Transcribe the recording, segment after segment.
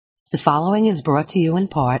The following is brought to you in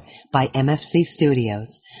part by MFC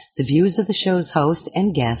Studios. The views of the show's host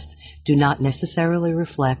and guests do not necessarily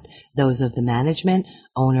reflect those of the management,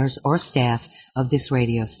 owners, or staff of this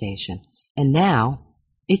radio station. And now,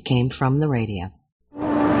 it came from the radio.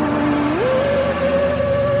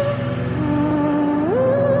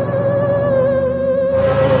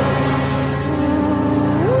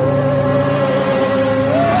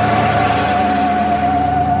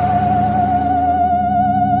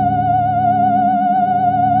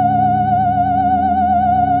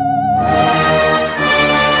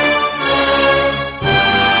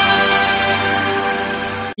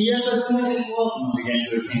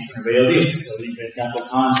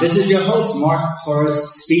 This is your host, Mark Torres,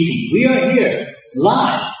 speaking. We are here,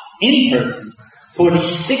 live, in person, for the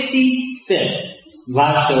 65th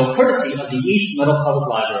live show, courtesy of the East Middle Public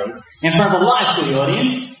Library, in front of a live studio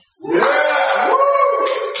audience. Yeah!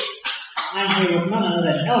 I'm here with none other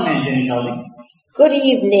than L-Man Jenny Kelly. Good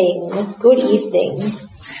evening. Good evening.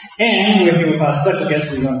 And we're here with our special guest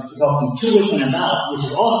we're going to be talking to with and about, which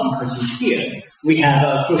is awesome because she's here. We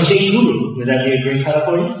have Crochet Guru. Would that be a great title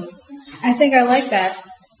for you? I think I like that.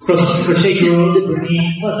 Crochet Guru,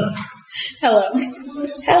 Brittany Pleasant. Hello.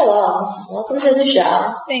 Hello. Welcome to the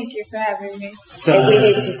show. Thank you for having me. So I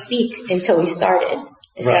waited to speak until we started.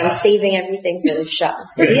 So right. I'm saving everything for the show.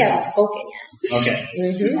 So we haven't spoken yet. Okay.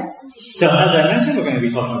 Mm-hmm. So as I mentioned, we're going to be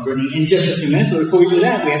talking about Brittany in just a few minutes, but before we do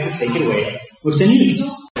that, we have to take it away with the news.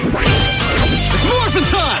 It's morphin'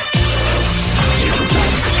 time!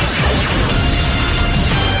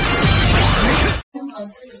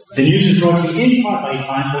 The news is brought to you in part by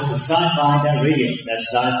fine folks at Sci-Fi.radio. That's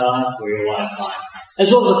Sci-Fi for your Wi-Fi.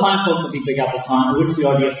 As well as the fine folks at the Big Apple Con, which we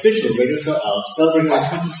are the official radio show of, celebrating our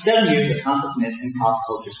 27 years of completeness and pop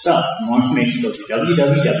culture stuff. For more information, go to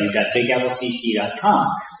www.bigapplecc.com.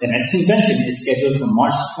 The next convention is scheduled for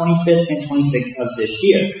March 25th and 26th of this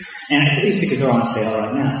year. And I believe tickets are on sale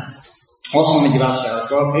right now. Also, want to give out shout-outs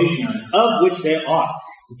to our Patreons, of which there are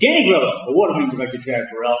Danny Grove, award-winning director Jared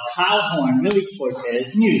Burrell, Kyle Horn, Millie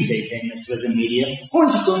Cortez, Newsday famous Blizzard Media,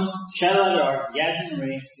 Orange Spoon, Shadow Art, Yasmin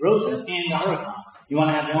Ray, Rosa, and the Hurricane. You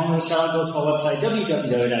want to have your own little shout-out, go to our website,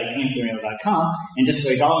 www.camfradio.com, and just for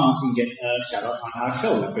 $1 a month, you can get a shout-out on our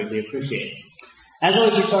show. We greatly appreciate it. As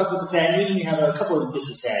always, we start with the sad news, and we have a couple of bits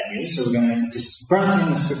of sad news, so we're going to just burn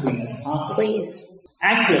through as quickly as possible. Please.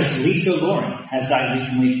 Actress Lisa Loring has died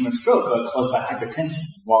recently from a stroke caused by hypertension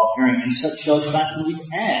while appearing in such shows slash movies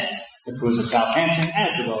as The Cruise of Southampton,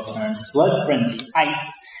 As the World Turns, Blood Frenzy,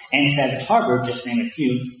 Iced, and Savage Harbor, just to name a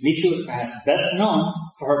few. Lisa was perhaps best known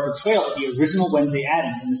for her portrayal of the original Wednesday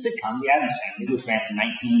Addams in the sitcom The Addams Family, which ran from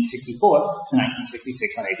 1964 to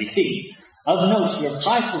 1966 on ABC. Of note, she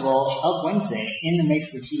reprised the role of Wednesday in the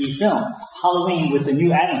made-for-TV film Halloween with the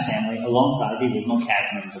new Addams Family alongside the original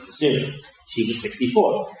cast members of the series. She was 64.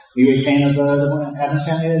 Were you a fan of the Addams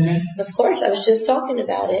Family there, Jen? Of course. I was just talking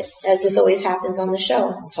about it, as this always happens on the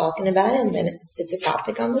show. I'm talking about it, and then it's a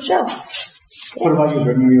topic on the show. Yeah. What about you,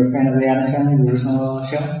 Brittany? Were you a fan of the Addams Family, the original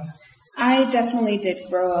show? I definitely did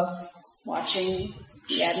grow up watching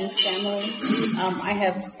the Addams Family. I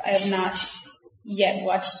have not yet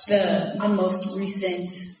watched the most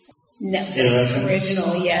recent Netflix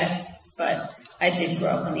original yet, but I did grow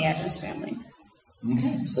up on the Addams Family.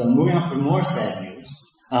 Okay, so moving on for more sad news.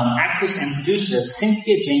 Actress and producer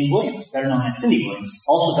Cynthia Jane Williams, better known as Cindy Williams,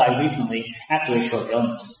 also died recently after a short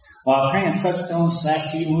illness. While appearing in such films slash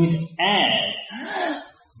TV movies as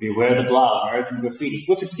Beware the Blob, American Graffiti,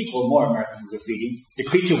 with its sequel, More American Graffiti, The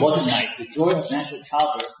Creature Wasn't Nice, The Joy of Natural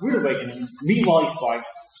Childbirth, Rude Awakening, Meet Wally Sparks,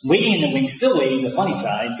 Waiting in the Wings, Still Waiting, The Funny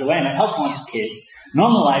Side, Joanna, Help Wanted Kids,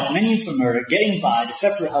 Normal Life, Menu for Murder, Getting By,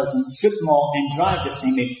 Desperate for Husband, Strip Mall, and Drive, just to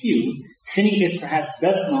name a few. Cindy is perhaps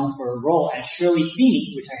best known for her role as Shirley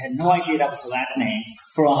Feeney, which I had no idea that was her last name,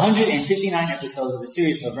 for 159 episodes of the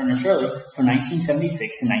series Laverne and Shirley from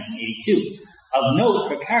 1976 to 1982. Of note,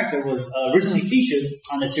 her character was originally featured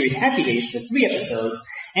on the series Happy Days for 3 episodes,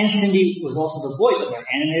 and Cindy was also the voice of her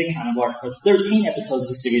animated counterpart for 13 episodes of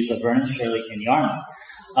the series Laverne and Shirley in the Army.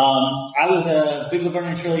 I was a big Laverne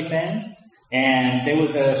and Shirley fan, and there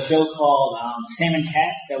was a show called Sam and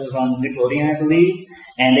Cat that was on Nickelodeon, I believe,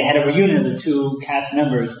 and they had a reunion of the two cast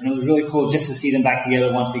members, and it was really cool just to see them back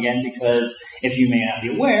together once again because, if you may not be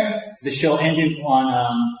aware, the show ended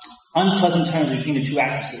on unpleasant terms between the two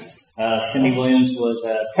actresses. Cindy Williams was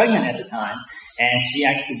pregnant at the time, and she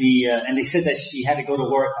asked to be, and they said that she had to go to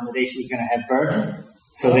work on the day she was going to have birth,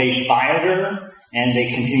 so they fired her, and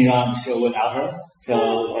they continued on the show without her. So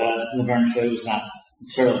it was, Laverne and Shirley was not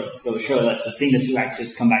Shirley. So Shirley, so seeing the two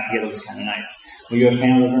actors come back together was kind of nice. Were you a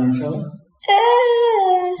fan of Laverne and Shirley?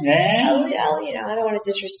 Yeah. I don't want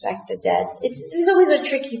to disrespect the dead. This is always a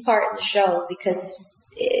tricky part in the show because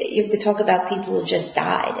you have to talk about people who just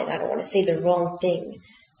died, and I don't want to say the wrong thing.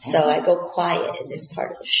 So I go quiet in this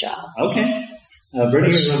part of the show. Okay.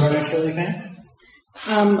 Brittany, is Laverne and Shirley fan?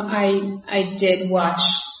 I did watch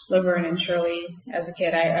Laverne and Shirley as a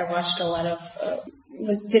kid. I watched a lot of,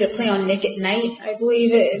 did it play on Nick at Night? I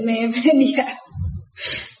believe it may have been, yeah.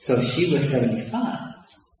 So she was 75.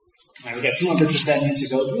 All right, we got 2 more bits of sad news to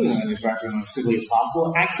go through. I'm going to try to run as quickly as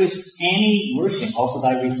possible. Actress Annie Wersching also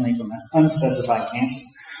died recently from an unspecified cancer.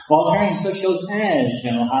 While appearing in such shows as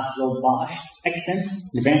General Hospital, Bosch, Extant,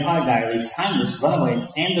 The Vampire Diaries, Timeless, Runaways,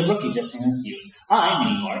 and The Rookie, just to name a few, I,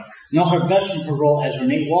 Minnie Moore, know her best from her role as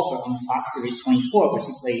Renee Walker on the Fox series 24, where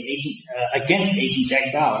she played against Agent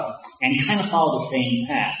Jack Bauer, and kind of followed the same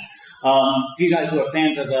path. For you guys who are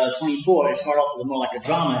fans of 24, it started off with more like a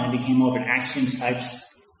drama and became more of an action type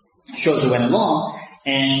show as it went along.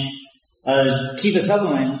 And Kiefer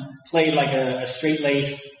Sutherland played like a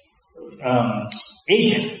straight-laced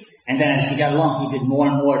agent. And then as he got along, he did more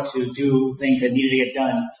and more to do things that needed to get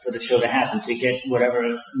done for the show to happen, to get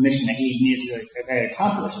whatever mission that he needed to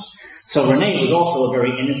accomplish. So Renee was also a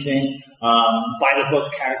very innocent,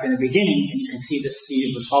 by-the-book character in the beginning, and you can see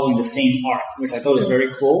she was following the same arc, which I thought was very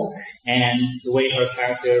cool. And the way her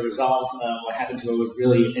character resolved what happened to her was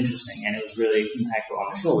really interesting, and it was really impactful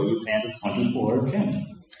on the show. Were you fans of 24, Jim?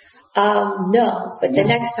 No, but the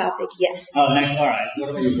next topic, yes. Oh, next, alright.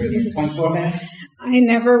 What about you, Brittany? 24, man? I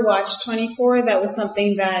never watched 24. That was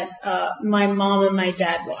something that my mom and my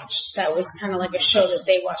dad watched. That was kind of like a show that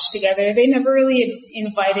they watched together. They never really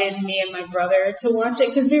invited me and my brother to watch it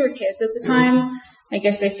because we were kids at the time. I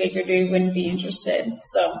guess they figured we wouldn't be interested.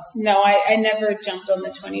 So, no, I never jumped on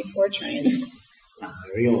the 24 train. I'm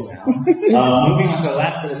very old now. Moving on to the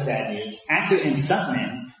last bit of sad news. Actor and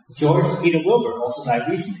stuntman George Peter Wilbur also died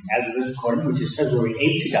recently, as of this recording, which is February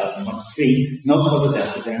 8, 2023. No cause of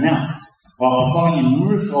death has been announced. While performing in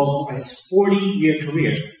numerous roles over his 40-year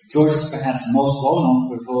career, George is perhaps most well-known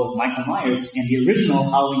for his role of Michael Myers in the original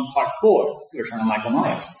Halloween Part 4, The Return of Michael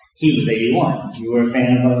Myers. He was 81. You were a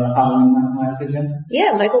fan of Halloween Michael Myers again?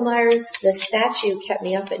 Yeah, Michael Myers, the statue kept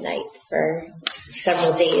me up at night for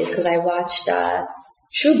several days because I watched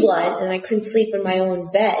True Blood and I couldn't sleep in my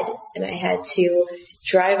own bed and I had to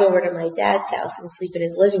drive over to my dad's house and sleep in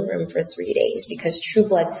his living room for 3 days because True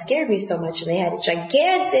Blood scared me so much and they had a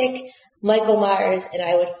gigantic Michael Myers and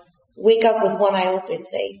I would wake up with one eye open and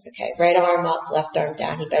say, okay, right arm up, left arm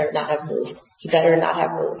down, he better not have moved. He better not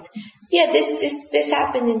have moved. Yeah, this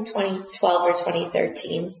happened in 2012 or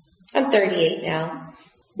 2013. I'm 38 now.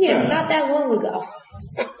 Not that long ago.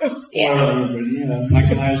 Yeah.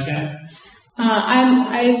 Michael Myers guy?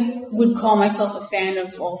 I would call myself a fan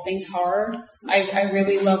of all things horror. I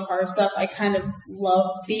really love horror stuff. I kind of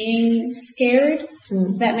love being scared.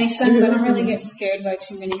 If that makes sense. I don't really get scared by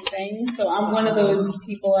too many things. So I'm one of those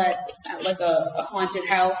people at like a haunted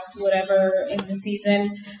house, whatever, in the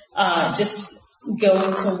season, just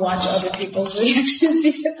going to watch other people's reactions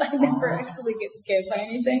because I never actually get scared by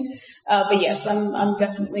anything. But yes, I'm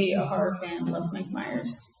definitely a horror fan. Love Mike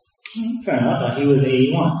Myers. Fair enough. He was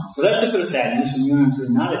 81. So that's it for the sad news. And moving on to the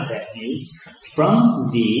not as sad news from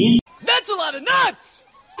the That's a lot of nuts!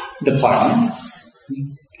 department.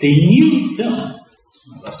 The new film.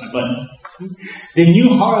 I lost my button. The new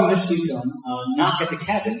horror mystery film, Knock at the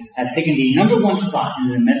Cabin, has taken the #1 spot in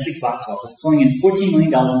the domestic box office, pulling in $14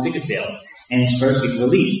 million in ticket sales in its first week of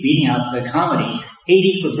release, beating out the comedy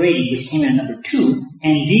 80 for Brady, which came in at #2,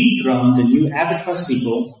 and dethroned the new Avatar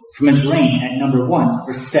sequel from its reign at #1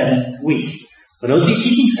 for 7 weeks. For those of you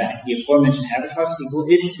keeping track, the aforementioned Avatar sequel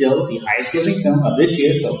is still the highest grossing film of this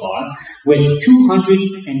year so far, with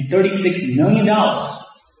 $236 million,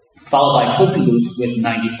 followed by Puss in Boots with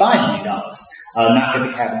 $95 million. Knock at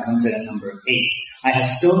the Cabin comes in at #8. I have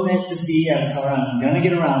still yet to see Avatar. I'm gonna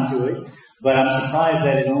get around to it, but I'm surprised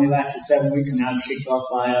that it only lasted 7 weeks and now it's kicked off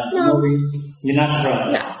by a movie. You're not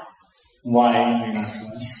surprised? No. Why are you not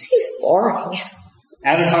surprised? It seems boring.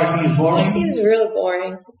 Avatar seems boring? It seems really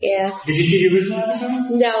boring, yeah. Did you see the original Avatar?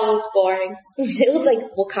 No, it looked boring. It looked like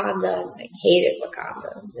Wakanda, and I hated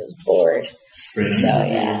Wakanda. It was bored. Really? So,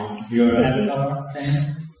 yeah. You're an Avatar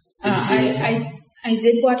fan? I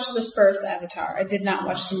did watch the first Avatar. I did not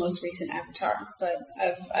watch the most recent Avatar, but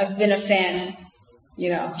I've been a fan,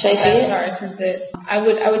 Should I of see Avatar it? since it. I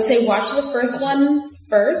would say watch the first one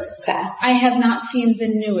first. Okay. I have not seen the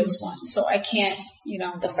newest one, so I can't,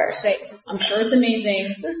 The first. say. I'm sure it's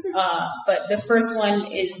amazing, but the first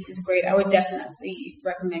one is great. I would definitely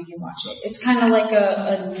recommend you watch it. It's kind of like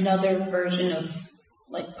another version of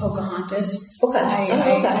like Pocahontas. Okay.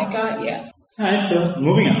 I got, yeah. Alright, so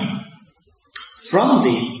moving on. From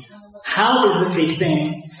the how is this a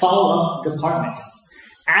thing follow-up department.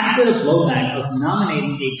 After the blowback of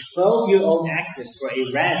nominating a 12-year-old actress for a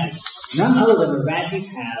Razzie, none other than the Razzies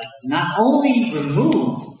have not only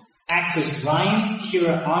removed actress Ryan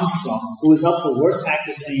Kiera Armstrong, who is up for Worst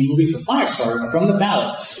Actress in a Movie for Firestarter, from the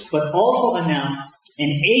ballot, but also announced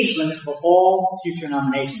an age limit for all future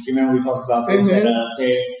nominations. You remember we talked about this, that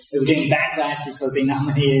they were getting backlash because they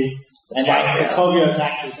nominated a 12-year-old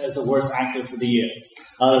actress as the worst actor for the year.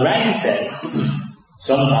 The Razzie says,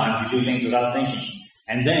 sometimes you do things without thinking,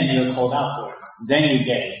 and then you're called out for it. Then you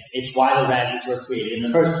get it. It's why the Razzies were created in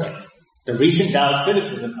the first place. The recent ballot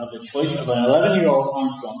criticism of the choice of an 11-year-old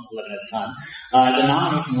Armstrong, 11 at the time, as a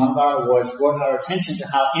nominee from one of our awards brought our attention to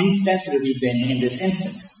how insensitive we've been in this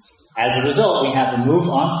instance. As a result, we have removed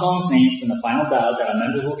Armstrong's name from the final ballot that our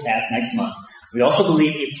members will cast next month. We also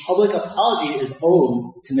believe a public apology is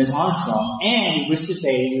owed to Ms. Armstrong, and we wish to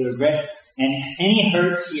say that we regret any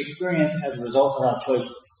hurt she experienced as a result of our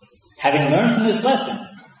choices. Having learned from this lesson,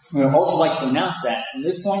 we would also like to announce that, from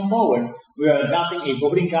this point forward, we are adopting a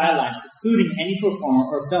voting guideline precluding any performer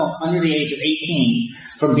or film under the age of 18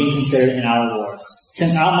 from being considered in our awards.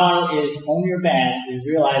 Since our motto is "Own Your Bad," we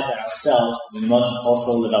realize that ourselves, we must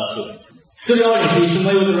also live up to it. So the audience, are you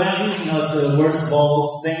familiar with the Razzies? You know, it's the worst of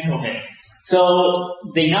all things? Okay. So,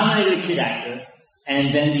 they nominated a kid actor,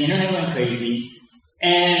 and then the internet went crazy,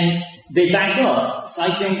 and they backed off. So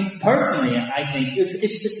I think, personally,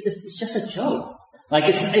 it's just a joke. Like,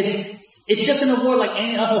 it's just an award like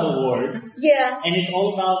any other award. Yeah. And it's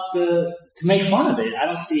all about to make fun of it. I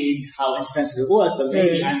don't see how insensitive it was, but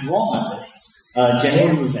maybe I'm wrong on this. Jen,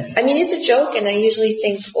 what do you think? I mean, it's a joke, and I usually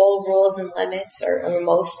think all rules and limits, or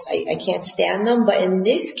most, I can't stand them. But in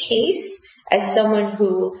this case, as someone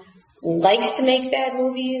who likes to make bad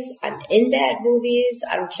movies, I'm in bad movies,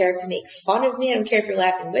 I don't care if you make fun of me, I don't care if you're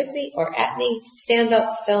laughing with me or at me, stand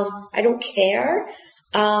up, film, I don't care.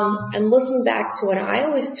 And looking back to when I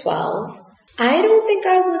was 12, I don't think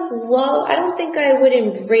I would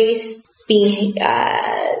embrace being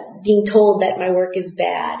told that my work is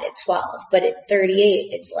bad at 12. But at 38,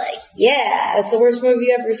 it's like, yeah, that's the worst movie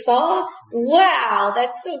you ever saw? Wow,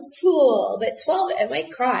 that's so cool. But 12, I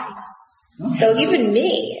might cry. So even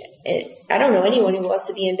me, I don't know anyone who wants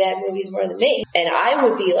to be in bad movies more than me. And I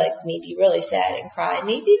would be like, maybe really sad and cry.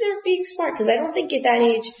 Maybe they're being smart, because I don't think at that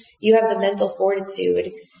age you have the mental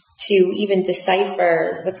fortitude to even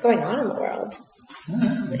decipher what's going on in the world.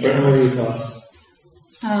 Brennan, what are your thoughts?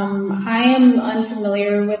 I am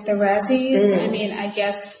unfamiliar with the Razzies. I mean, I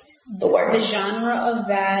guess The worst. the genre of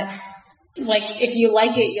that, like, if you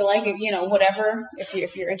like it, you know, whatever, if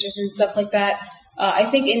you're interested in stuff like that. I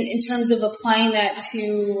think in terms of applying that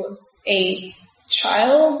to a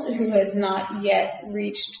child who has not yet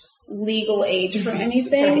reached legal age for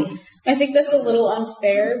anything, I think that's a little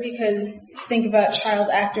unfair, because think about child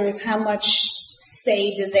actors, how much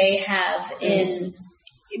say do they have in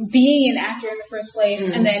being an actor in the first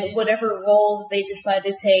place, and then whatever roles they decide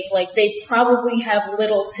to take, like, they probably have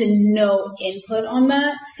little to no input on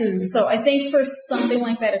that. So I think for something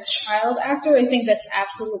like that, a child actor, I think that's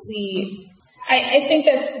absolutely, I think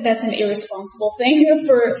that's an irresponsible thing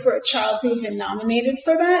for a child to have been nominated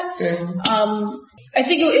for that. I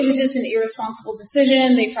think it was just an irresponsible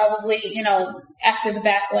decision. They probably, you know, after the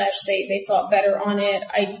backlash, they thought better on it.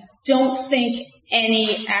 I don't think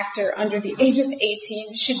any actor under the age of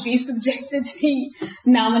 18 should be subjected to be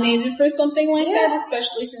nominated for something like that,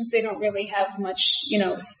 especially since they don't really have much, you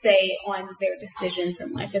know, say on their decisions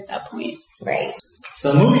in life at that point. Right.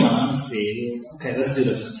 So moving on, let's see. Okay, let's do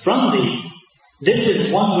this. From the "This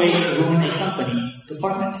is one way to ruin a company"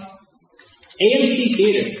 department. AMC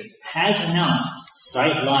Theaters has announced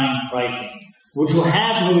sightline pricing, which will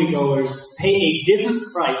have moviegoers pay a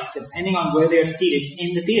different price depending on where they're seated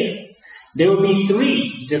in the theater. There will be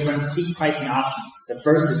 3 different seat pricing options. The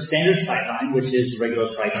first is standard sightline, which is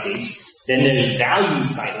regular price seats. Then there's value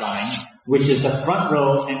sightline, which is the front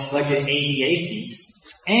row and selected ADA seats.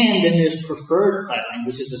 And then there's preferred sightline,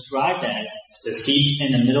 which is described as the seats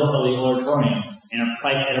in the middle of the auditorium and are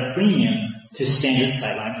priced at a premium to standard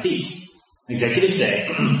sightline seats. Executives say,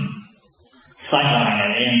 sightline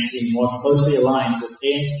at AMC more closely aligns with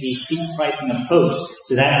AMC's seat pricing approach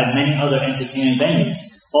to that of many other entertainment venues,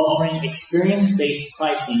 offering experience-based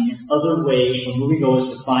pricing in other ways for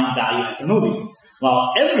moviegoers to find value at the movies.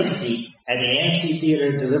 While every seat at the AMC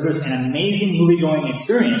Theater delivers an amazing moviegoing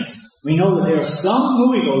experience, we know that there are some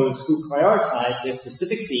moviegoers who prioritize their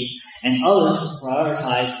specific seat and others who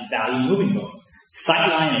prioritize value moviegoing.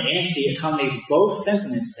 Sightline and AMC accommodates both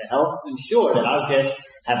sentiments to help ensure that our guests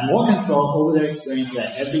have more control over their experience,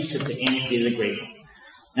 that every trip to AMC is a great one.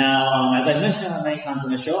 Now, as I mentioned many times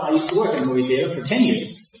on the show, I used to work in a movie theater for 10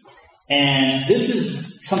 years. And this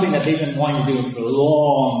is something that they've been wanting to do for a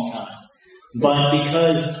long time. But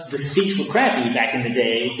because the seats were crappy back in the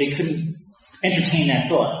day, they couldn't entertain that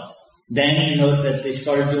thought. Then you notice that they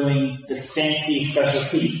started doing this fancy special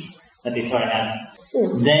seats that they started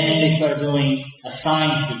having. Then they started doing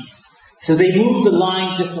assigned seats. So they moved the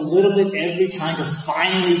line just a little bit every time to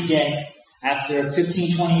finally get, after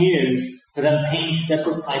 15, 20 years, for them paying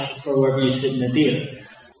separate prices for wherever you sit in the theater.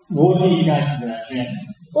 What do you guys think of that, Jen?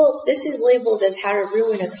 Well, this is labeled as how to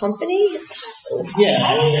ruin a company. Yeah,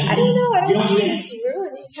 I don't know. I don't think it's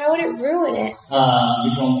ruining. How would it ruin it?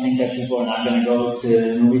 You don't think that people are not going to go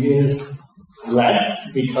to movie theaters less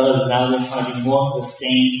because now they're charging more for the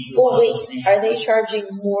same? Well, wait, are they charging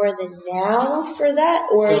more than now for that,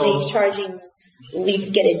 or are they charging? We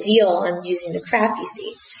get a deal on using the crappy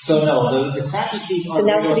seats. So no, the crappy seats are. So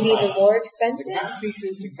now it's going to be price. even more expensive.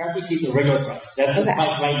 The crappy seats are regular price. That's the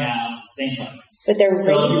price right now, same price. But they're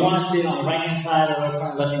raising. So if you want to sit on the right hand side or on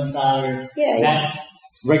the left hand side, that's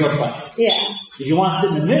regular price. Yeah. If you want to sit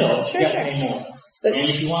in the middle, sure, you have to pay more. But, and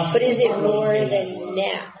if you want to but is it more than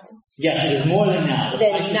now? Yes, it is more than now.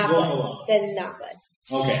 Then not good. Then not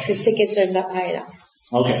good. Okay. Because tickets are not high enough.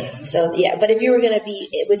 Okay. So yeah, but if you were going to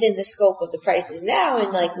be within the scope of the prices now,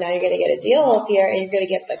 and like now you're going to get a deal up here, and you're going to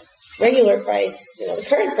get the regular price, the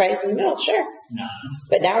current price in the middle, sure. No.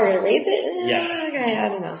 But now we're going to raise it? Yes. Okay, I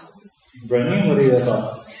don't know. Brittany, what are your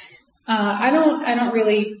thoughts? I don't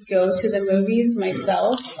really go to the movies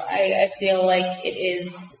myself. I feel like it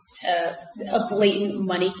is a blatant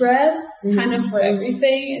money grab kind of for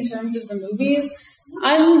everything in terms of the movies.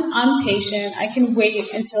 I'm patient. I can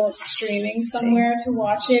wait until it's streaming somewhere to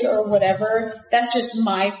watch it or whatever. That's just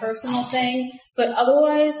my personal thing. But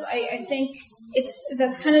otherwise, I think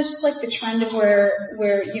that's kind of just like the trend of where,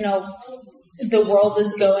 the world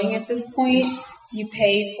is going at this point. You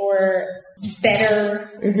pay for better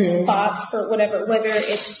spots for whatever, whether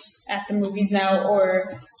it's at the movies now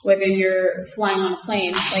or whether you're flying on a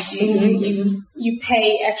plane. Like you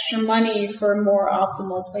pay extra money for more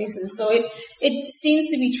optimal places. So it seems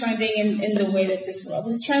to be trending in the way that this world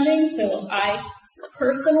is trending. So I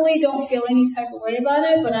personally don't feel any type of way about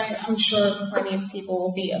it, but I'm sure plenty of people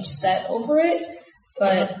will be upset over it.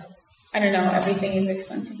 But I don't know, everything is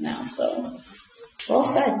expensive now, so. Well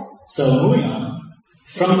said. So moving on,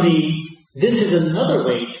 from this is another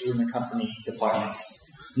way to ruin the company department.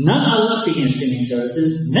 None other, speaking of streaming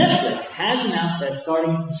services, Netflix has announced that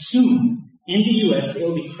starting soon in the U.S. they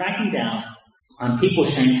will be cracking down on people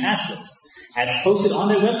sharing passwords. As posted on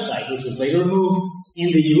their website, which was later removed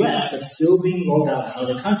in the U.S. but still being rolled out in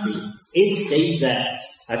other countries, it states that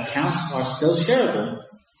accounts are still shareable,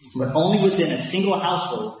 but only within a single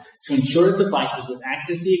household to ensure that devices with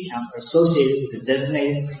access to the account are associated with the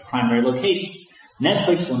designated primary location.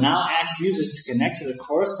 Netflix will now ask users to connect to the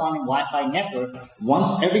corresponding Wi-Fi network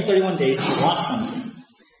once every 31 days to watch something.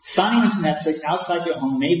 Signing into Netflix outside your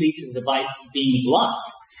home may lead to the device being blocked,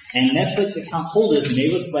 and Netflix account holders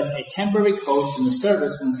may request a temporary code from the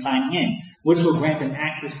service when signing in, which will grant them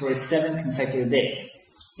access for 7 consecutive days.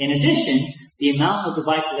 In addition, the amount of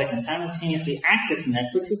devices that can simultaneously access a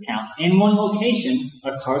Netflix account in one location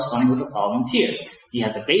are corresponding with the following tier. You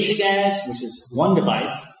have the basic ads, which is one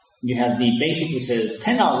device. You have the basic, which is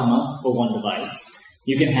 $10 a month for one device.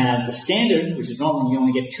 You can have the standard, which is normally you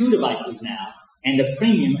only get 2 devices now, and the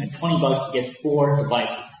premium at $20 to get 4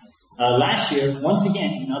 devices. Last year, once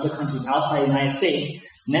again, in other countries outside the United States,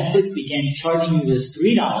 Netflix began charging users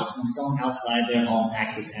 $3 when someone outside their home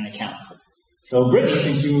accesses an account. So, Brittany,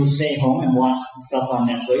 since you stay home and watch stuff on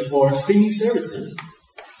Netflix or streaming services,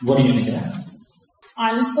 what do you think of that?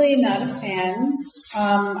 Honestly, not a fan.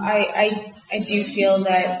 I do feel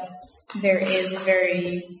that there is a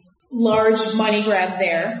very large money grab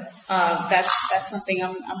there. That's something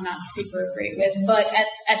I'm not super great with. But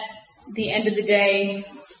at the end of the day,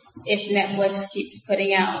 if Netflix keeps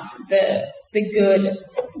putting out the good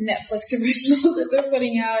Netflix originals that they're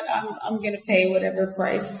putting out, I'm gonna pay whatever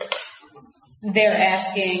price they're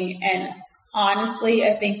asking. And honestly,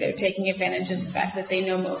 I think they're taking advantage of the fact that they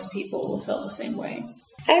know most people will feel the same way.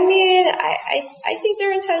 I mean, I think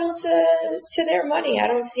they're entitled to their money. I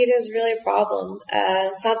don't see it as really a problem.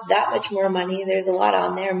 It's not that much more money. There's a lot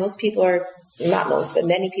on there. Most people are, not most, but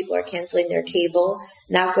many people are canceling their cable,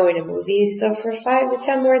 not going to movies. So for $5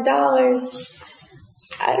 to $10 more,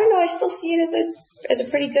 I don't know. I still see it as a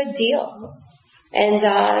pretty good deal. And,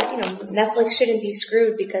 Netflix shouldn't be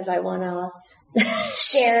screwed because I want to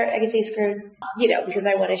share, I can say screwed, because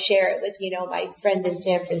I want to share it with, my friend in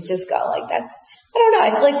San Francisco. Like that's, I don't know,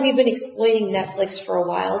 I feel like we've been exploiting Netflix for a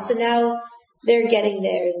while, so now they're getting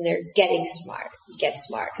theirs and they're getting smart. Get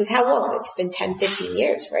smart. Because how long? It's been 10, 15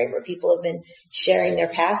 years, right? Where people have been sharing their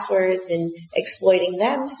passwords and exploiting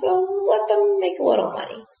them, so let them make a little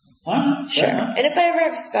money. Sure. And if I ever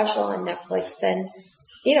have a special on Netflix, then,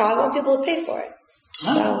 I want people to pay for it.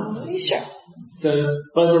 So, sure. So,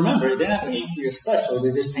 but remember, they're not paying for your special,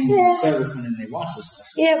 they're just paying for the service and then they watch the special.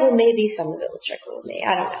 Yeah, well maybe some of it will trickle with me.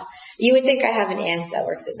 I don't know. You would think I have an aunt that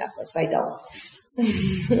works at Netflix. I don't.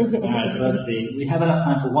 Alright, so let's see. We have enough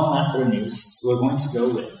time for one last bit of news. We're going to go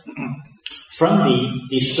with from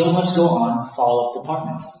the Show Must Go On follow-up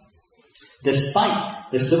department. Despite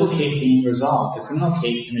the civil case being resolved, the criminal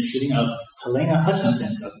case in the shooting of Helena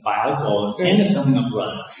Hutchinson of Bionic Oil and the filming of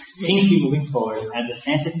Rust seems to be moving forward as the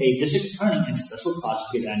Santa Fe District Attorney and Special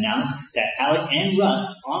Prosecutor announced that Alec and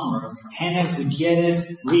Rust's armorer, Hannah Gutierrez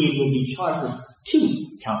Reed, will be charged with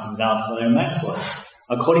 2 counts of involuntary manslaughter.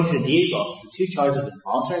 According to the DA's office, the 2 charges of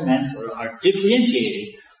involuntary manslaughter are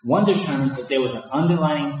differentiated. One determines that there was an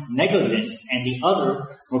underlying negligence, and the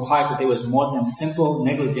other requires that there was more than simple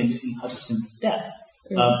negligence in Hutchinson's death.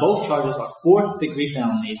 Both charges are 4th-degree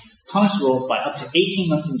felonies, punishable by up to 18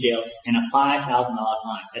 months in jail and a $5,000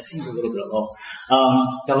 fine. That seems a little bit low.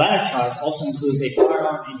 The latter charge also includes a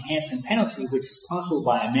firearm enhancement penalty, which is punishable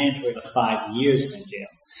by a mandatory of 5 years in jail.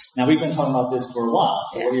 Now, we've been talking about this for a while,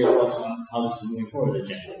 so what are your thoughts on how this is moving forward,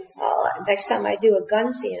 Jen? Well, next time I do a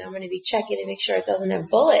gun scene, I'm going to be checking to make sure it doesn't have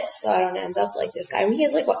bullets, so I don't end up like this guy. I mean, he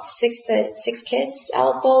has 6 kids,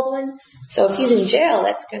 Alec Baldwin? So if he's in jail,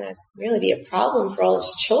 that's going to really be a problem for all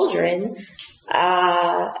his children.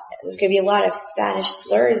 There's going to be a lot of Spanish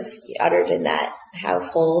slurs uttered in that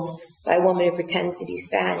household by a woman who pretends to be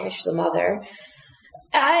Spanish, the mother.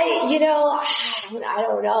 I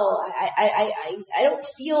don't know. I don't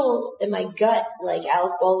feel in my gut like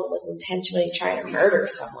Alec Baldwin was intentionally trying to murder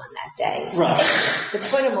someone that day. So Right. To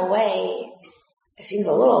put him away, it seems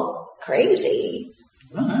a little crazy.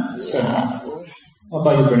 What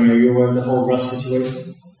about you, Bernie? Are you aware of the whole Rust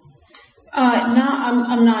situation?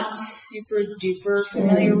 I'm not super duper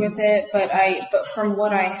familiar with it, but from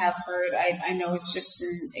what I have heard, I know it's just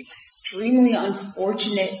an extremely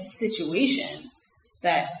unfortunate situation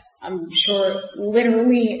that I'm sure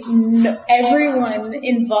literally everyone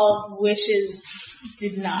involved wishes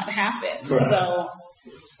did not happen. Correct. So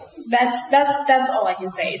that's all I can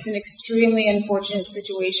say. It's an extremely unfortunate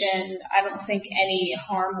situation. I don't think any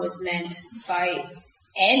harm was meant by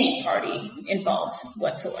any party involved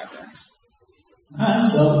whatsoever.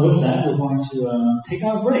 Alright, so with that, we're going to take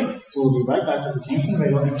our break. So we'll be right back with the Came From the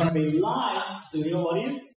Radio in front of a live studio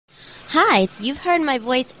audience. Hi, you've heard my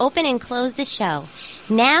voice open and close the show.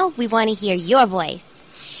 Now we want to hear your voice.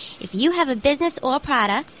 If you have a business or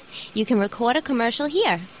product, you can record a commercial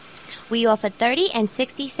here. We offer 30 and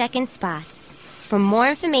 60-second spots. For more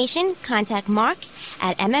information, contact Mark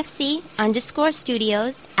at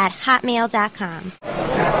mfc_studios@hotmail.com.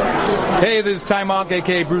 Hey, this is Ty Monk,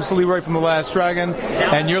 a.k.a. Bruce Leroy from The Last Dragon,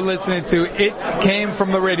 and you're listening to It Came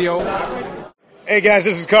From the Radio. Hey guys,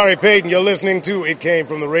 this is Corey Payton. You're listening to It Came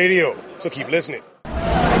From the Radio, so keep listening.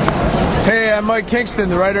 Hey, I'm Mike Kingston,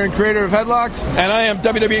 the writer and creator of Headlocked. And I am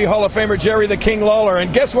WWE Hall of Famer Jerry the King Lawler,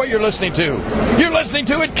 and guess what you're listening to? You're listening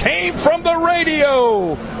to It Came From the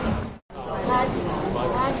Radio!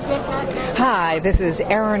 Hi, this is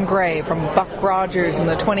Aaron Gray from Buck Rogers in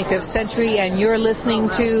the 25th Century, and you're listening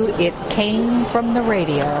to It Came From the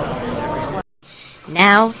Radio.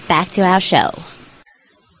 Now, back to our show.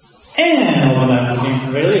 And welcome back to the Came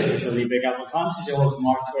From the Radio. This is the Big Apple Comics. This is your host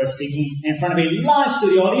Mark Torres speaking in front of a live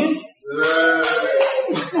studio audience.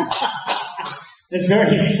 This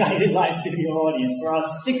very excited live studio audience for our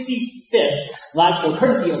 65th live show,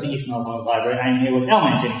 courtesy of the East Melbourne Library. I'm here with Elma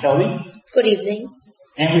and Jenny Feldy. Good evening.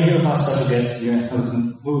 And we're here with our special guest here,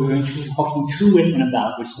 who we're going to be talking to with and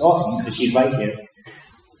about, which is awesome because she's right here.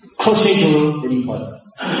 Crochet Guru, Brittany Pleasant.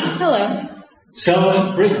 Hello.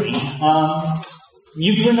 So, Brittany,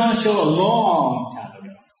 you've been on a show a long time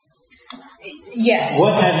ago. Yes.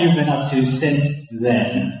 What have you been up to since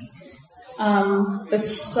then?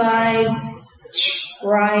 Besides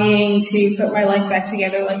trying to put my life back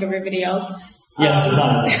together like everybody else. Yes,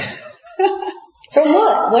 besides that. From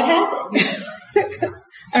what? What happened?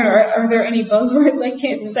 I don't know, are there any buzzwords I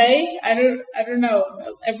can't say? I don't know.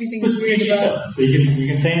 Everything is weird about it. So you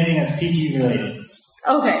can say anything that's PG related.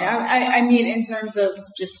 Okay, I mean in terms of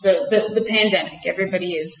just the pandemic,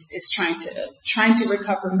 everybody is trying to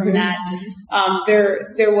recover from that.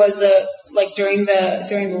 There was during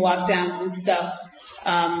the lockdowns and stuff,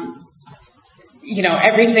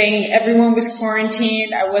 everyone was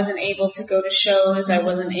quarantined. I wasn't able to go to shows. I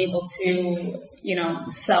wasn't able to,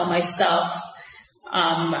 sell my stuff.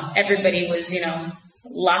 Everybody was,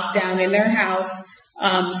 locked down in their house.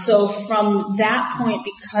 So from that point,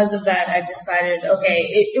 because of that, I decided, okay,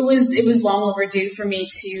 it was long overdue for me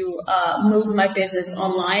to, move my business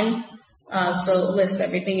online. So list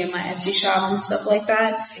everything in my Etsy shop and stuff like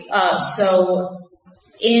that. So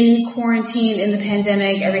in quarantine, in the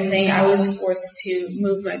pandemic, everything, I was forced to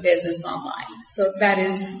move my business online. So that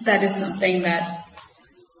is something that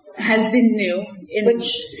has been new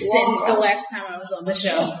since the last time I was on the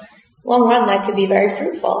show. Long run, that could be very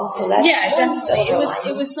fruitful. So that's definitely.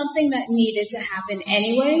 It was something that needed to happen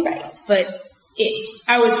anyway. Right. But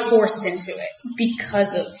I was forced into it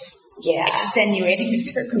because of extenuating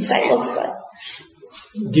circumstances. That looks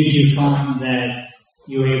good. Did you find that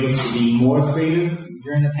you were able to be more creative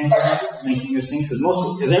during the pandemic, making your things?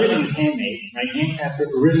 Because everything is handmade, right? Handcrafted,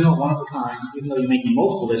 original, one of a kind. Even though you're making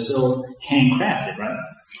multiple, they're still handcrafted, right?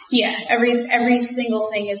 Yeah, every single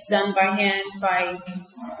thing is done by hand, by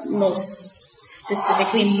most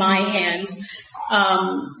specifically my hands.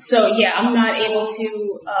 So yeah, I'm not able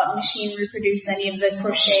to machine reproduce any of the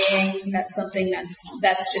crocheting. That's something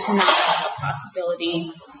that's just not a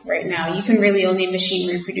possibility right now. You can really only machine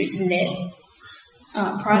reproduce knit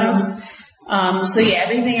products. So yeah,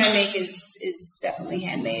 everything I make is definitely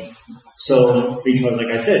handmade. So, because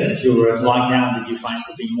like I said, since you were locked down, did you find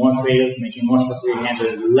something more creative, making more stuff with your hands,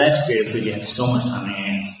 or less creative because you have so much time on your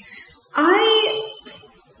hands? I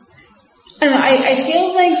don't know, I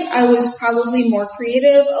feel like I was probably more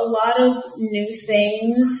creative. A lot of new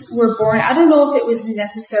things were born. I don't know if it was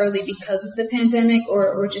necessarily because of the pandemic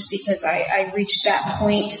or just because I reached that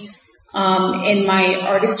point in my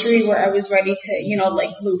artistry where I was ready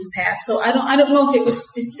to, move past. So I don't know if it was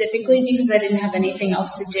specifically because I didn't have anything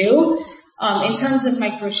else to do, in terms of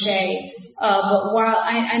my crochet. But while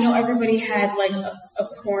I know everybody had like a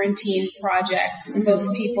quarantine project,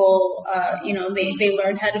 most people, they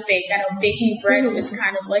learned how to bake. I know baking bread was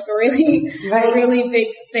kind of like a really big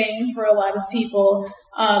thing for a lot of people.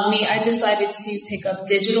 I decided to pick up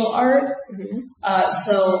digital art.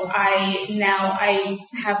 So I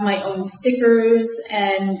have my own stickers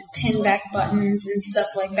and pin back buttons and stuff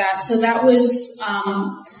like that. So that was,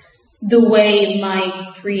 the way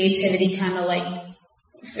my creativity kind of like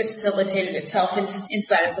facilitated itself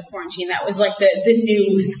inside of the quarantine. That was like the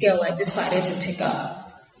new skill I decided to pick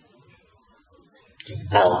up.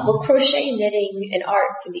 Well, crochet, knitting, and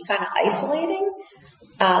art can be kind of isolating.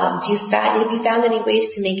 Have you found any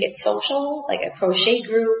ways to make it social, like a crochet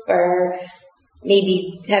group, or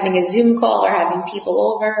maybe having a Zoom call or having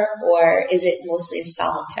people over, or is it mostly a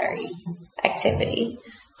solitary activity?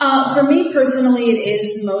 For me personally, it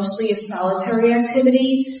is mostly a solitary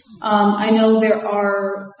activity. I know there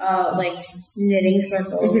are, like knitting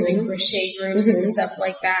circles and crochet groups and stuff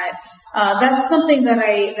like that. That's something that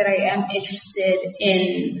I am interested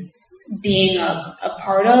in being a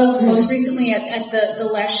part of. Most recently at the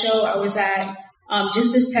last show I was at,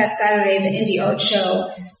 just this past Saturday, the Indie Art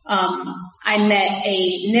Show, I met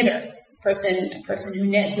a knitter, a person who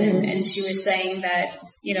knits, and she was saying that,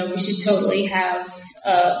 we should totally have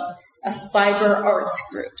a fiber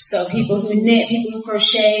arts group. So people who knit, people who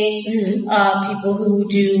crochet, people who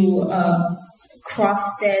do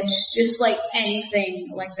cross stitch, just like anything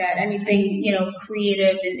like that, anything,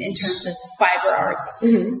 creative in terms of fiber arts,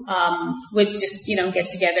 would just, get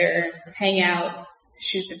together, hang out,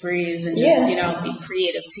 shoot the breeze, and just, be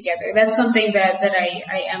creative together. That's something that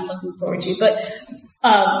I am looking forward to. But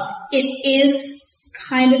it is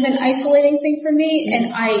kind of an isolating thing for me,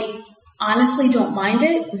 and I honestly don't mind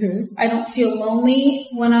it. I don't feel lonely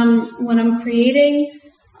when I'm creating.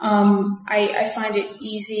 I find it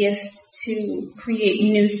easiest to create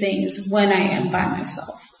new things when I am by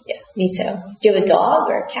myself. Yeah, me too. Do you have a dog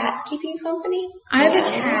or a cat keeping you company? I have a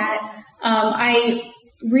cat. I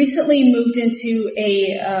recently moved into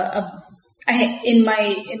in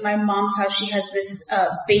my mom's house, she has this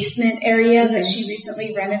basement area that she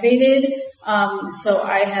recently renovated. So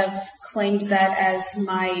I have claimed that as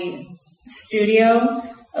my studio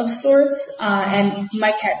of sorts, and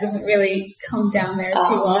my cat doesn't really come down there too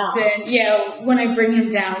often. No. Yeah, when I bring him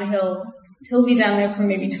down, he'll be down there for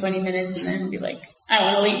maybe 20 minutes and then he'll be like, I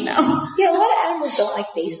want to leave now. Yeah, a lot of animals don't like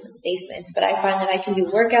basements, but I find that I can do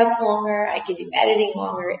workouts longer, I can do editing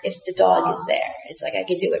longer if the dog is there. It's like I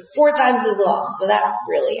can do it 4 times as long, so that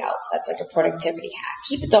really helps. That's like a productivity hack.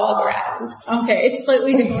 Keep a dog around. Okay, it's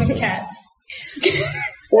slightly different with cats.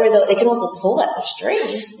 Or they can also pull at the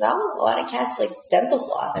strings. No, a lot of cats like dental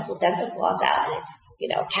floss. I pull dental floss out and it's,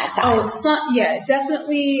 cat time. Oh, it's not, yeah,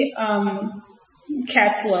 definitely,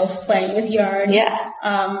 cats love playing with yarn. Yeah.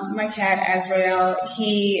 My cat Azrael,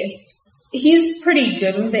 he's pretty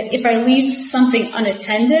good with it. If I leave something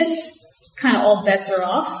unattended, kind of all bets are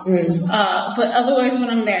off. But otherwise when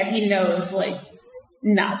I'm there, he knows, like,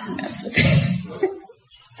 not to mess with it.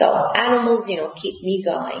 So animals, keep me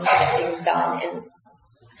going, get things done, and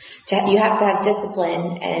you have to have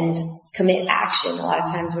discipline and commit action a lot of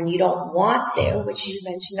times when you don't want to, which you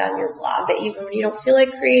mentioned on your blog, that even when you don't feel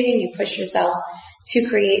like creating, you push yourself to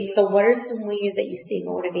create. So what are some ways that you stay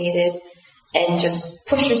motivated and just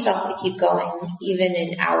push yourself to keep going, even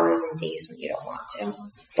in hours and days when you don't want to?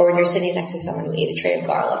 Or when you're sitting next to someone who ate a tray of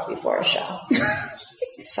garlic before a show.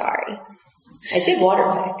 Sorry. I did water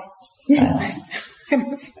pick. Yeah. I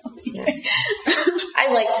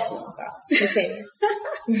like the smell, girl. Continue.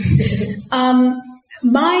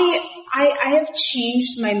 I have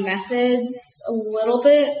changed my methods a little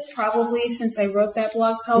bit, probably since I wrote that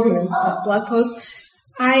blog post.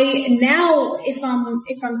 I now, if I'm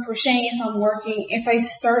crocheting, if I'm working, if I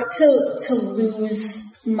start to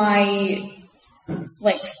lose my,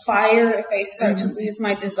 like, fire, if I start to lose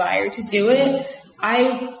my desire to do it,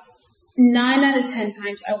 9 out of 10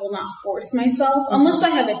 times I will not force myself, unless I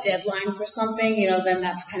have a deadline for something, then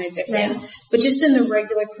that's kind of different. Yeah. But just in the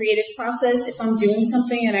regular creative process, if I'm doing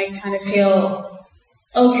something and I kind of feel,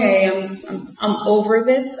 okay, I'm over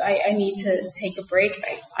this, I need to take a break,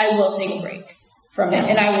 I will take a break from it.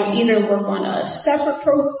 And I will either work on a separate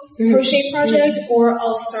crochet project, or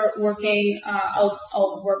I'll start working,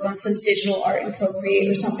 I'll work on some digital art in Procreate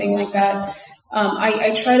or something like that.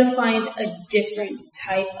 I try to find a different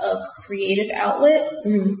type of creative outlet,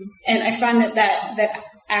 and I find that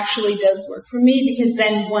actually does work for me, because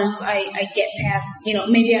then once I get past,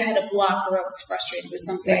 maybe I had a block or I was frustrated with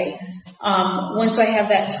something, once I have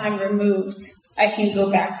that time removed, I can go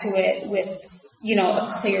back to it with,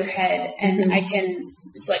 a clear head, and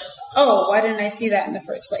it's like, oh, why didn't I see that in the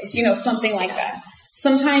first place? Something like that.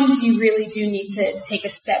 Sometimes you really do need to take a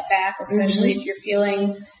step back, especially if you're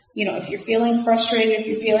feeling, if you're feeling frustrated, if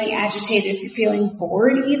you're feeling agitated, if you're feeling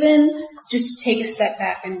bored even, just take a step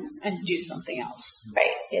back and do something else.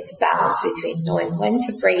 Right. It's balance between knowing when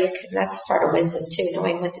to break, and that's part of wisdom too,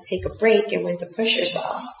 knowing when to take a break and when to push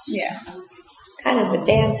yourself. Yeah. Kind of a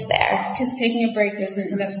dance there. Because taking a break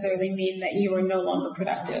doesn't necessarily mean that you are no longer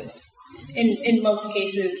productive. In most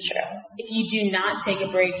cases, if you do not take a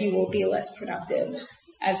break, you will be less productive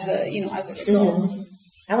as a result.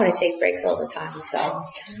 I want to take breaks all the time, so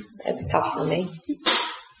that's tough for me.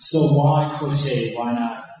 So why crochet? Why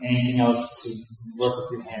not anything else to work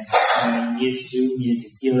with your hands? You need to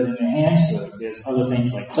feel it in your hands, or there's other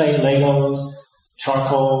things like clay, Legos,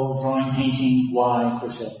 charcoal, drawing, painting. Why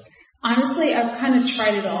crochet? Honestly, I've kind of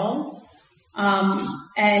tried it all.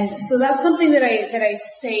 And so that's something that I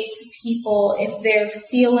say to people if they're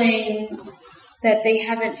feeling that they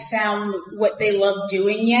haven't found what they love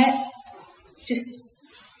doing yet. Just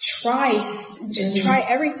try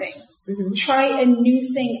everything. Try a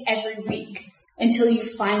new thing every week until you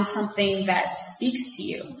find something that speaks to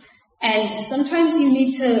you. And sometimes you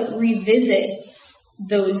need to revisit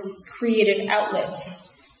those creative outlets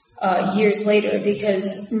years later,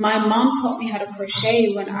 because my mom taught me how to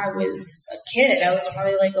crochet when I was a kid. I was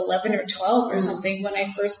probably like 11 or 12 or something when I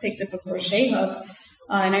first picked up a crochet hook,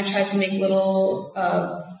 and I tried to make little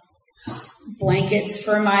blankets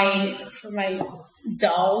for my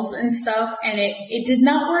dolls and stuff, and it did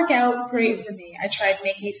not work out great for me. I tried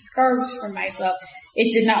making scarves for myself.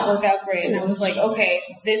 It did not work out great, and I was like, okay,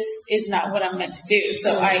 this is not what I'm meant to do.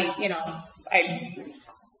 So I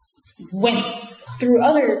went through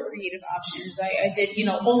other creative options. I did,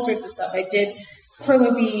 all sorts of stuff. I did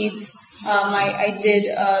perler beads. I did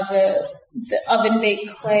the oven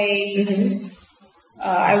baked clay.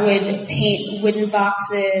 I would paint wooden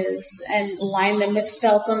boxes and line them with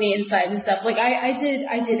felt on the inside and stuff. Like I did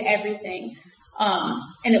everything.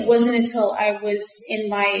 And it wasn't until I was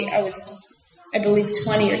I believe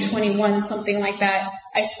 20 or 21, something like that,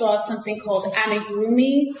 I saw something called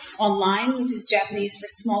amigurumi online, which is Japanese for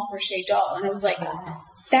small crochet doll. And I was like,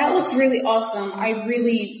 that looks really awesome. I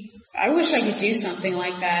wish I could do something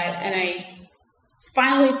like that. And I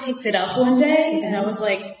finally picked it up one day and I was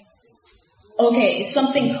like, okay,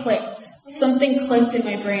 something clicked. Something clicked in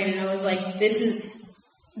my brain and I was like, this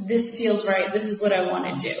feels right. This is what I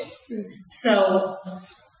want to do. So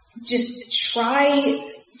just try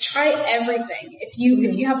everything. If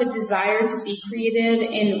you have a desire to be creative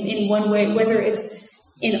in one way, whether it's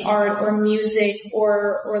in art or music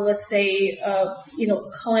or let's say,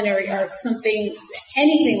 culinary art,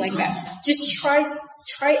 anything like that, just try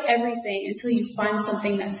everything until you find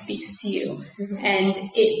something that speaks to you. And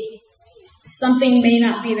something may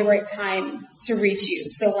not be the right time to reach you.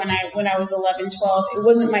 So when I was 11, 12, it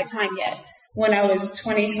wasn't my time yet. When I was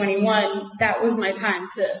 20, 21, that was my time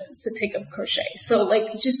to pick up crochet. So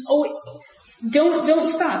like, just always, don't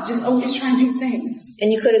stop. Just always try new things.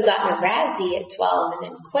 And you could have gotten a Razzie at 12 and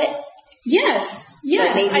then quit. Yes, So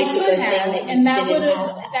maybe I it's a could good have, thing that you and that didn't would have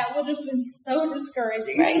have that would have been so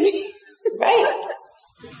discouraging. Right. Right.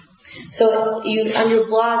 So on your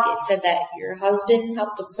blog, it said that your husband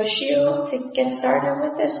helped to push you to get started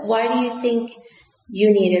with this. Why do you think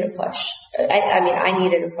you needed a push? I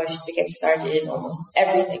needed a push to get started in almost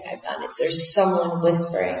everything I've done. If there's someone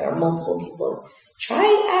whispering or multiple people,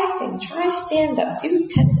 try acting, try stand-up, do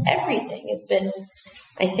tennis, everything has been,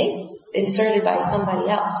 I think, inserted by somebody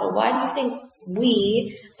else. So why do you think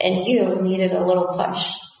we and you needed a little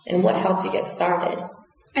push? And what helped you get started?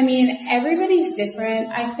 I mean, everybody's different.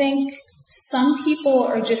 I think some people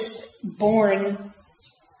are just born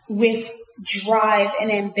with drive and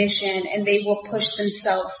ambition, and they will push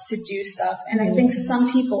themselves to do stuff. And I think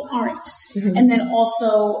some people aren't. Mm-hmm. And then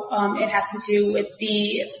also, it has to do with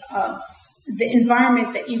the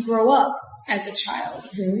environment that you grow up as a child.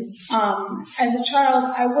 Mm-hmm. As a child,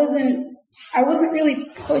 I wasn't really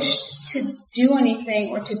pushed to do anything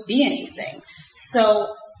or to be anything.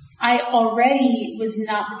 So I already was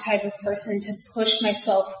not the type of person to push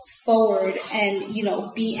myself forward and,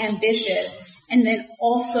 be ambitious. And then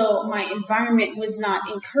also my environment was not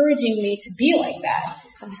encouraging me to be like that.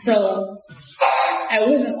 So I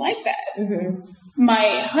wasn't like that. Mm-hmm.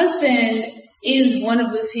 My husband is one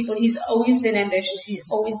of those people. He's always been ambitious. He's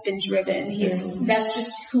always been driven. That's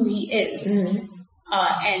just who he is. Mm-hmm.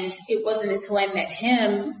 And it wasn't until I met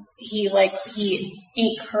him, he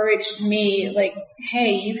encouraged me, like,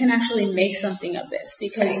 hey, you can actually make something of this,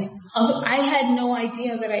 because I had no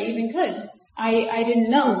idea that I even could. I didn't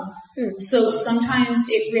know. So sometimes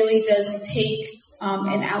it really does take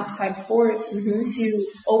an outside force to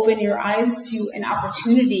open your eyes to an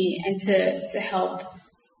opportunity and to help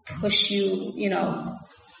push you,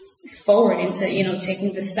 forward into,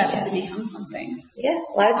 taking the steps to become something. Yeah.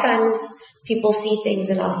 A lot of times people see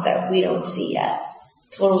things in us that we don't see yet.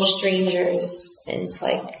 Total strangers. And it's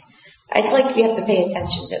like, I feel like we have to pay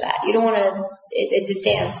attention to that. You don't want to, it's a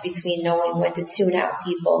dance between knowing when to tune out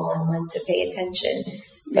people and when to pay attention.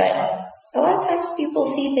 But a lot of times people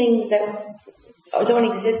see things that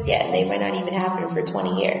don't exist yet, and they might not even happen for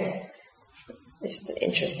 20 years. It's just an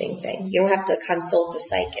interesting thing. You don't have to consult a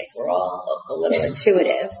psychic. We're all a little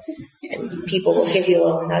intuitive, and people will give you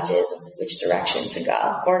little nudges of which direction to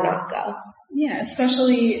go or not go. Yeah,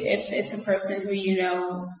 especially if it's a person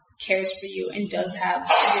who cares for you and does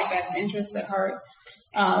have your best interests at heart.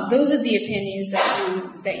 Those are the opinions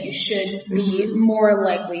that you should be more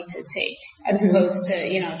likely to take, as opposed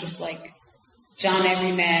to, just like John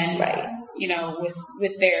Everyman, right?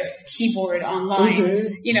 With their keyboard online.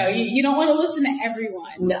 You don't want to listen to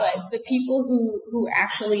everyone, but the people who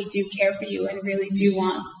actually do care for you and really do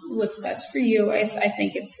want what's best for you, I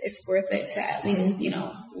think it's worth it to at least,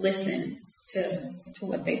 listen to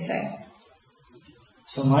what they say.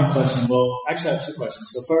 So my question, actually I have two questions.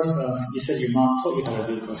 So first, you said your mom taught you how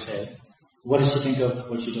to do crochet. What does she think of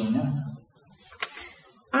what you're doing now?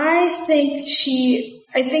 I think she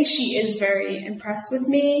is very impressed with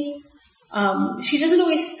me. She doesn't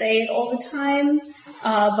always say it all the time,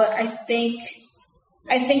 but I think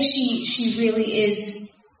she really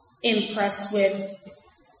is impressed with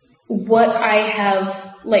what I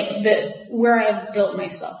have, where I have built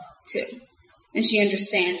myself to. And she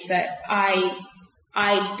understands that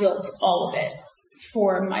I built all of it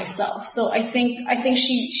for myself. So I think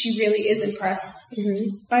she really is impressed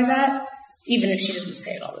by that, even if she doesn't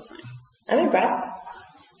say it all the time. I'm impressed.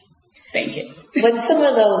 Thank you. What's some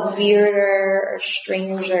of the weirder or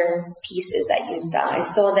stranger pieces that you've done? I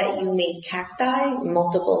saw that you made cacti,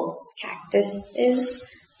 multiple cactuses.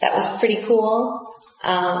 That was pretty cool.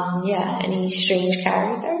 Any strange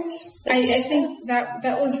characters? I think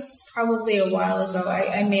that was probably a while ago.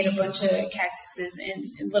 I made a bunch of cactuses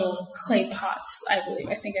in little clay pots, I believe.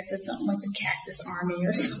 I think I said something like the cactus army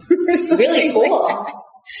or something. Really cool. Like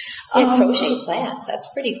Yeah, crochet plants. That's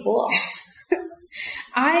pretty cool.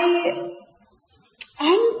 I'm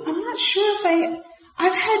not sure if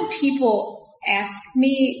I've had people ask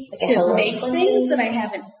me to make things that I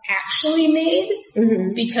haven't actually made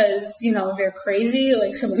because, they're crazy.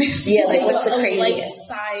 Like someone asked me what's the craziest?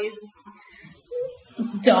 Life-size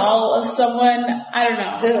doll of someone. I don't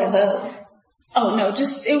know. Oh no,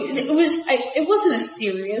 just it wasn't a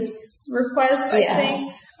serious request, I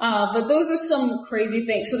think. But those are some crazy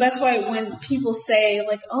things. So that's why when people say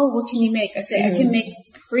like, "Oh, what can you make?" I say I can make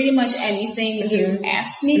pretty much anything that you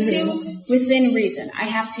ask me to within reason. I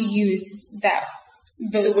have to use that.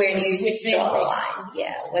 So where do you draw the line?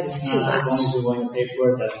 Yeah, what's too much? As long as you're willing to pay for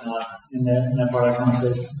it, that's not in that part of the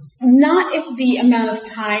conversation. Not if the amount of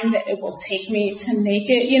time that it will take me to make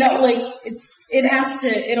it, like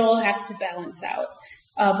it all has to balance out.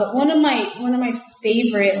 But one of my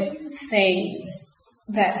favorite things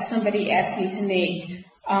that somebody asked me to make,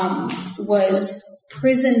 was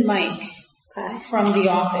Prison Mike from The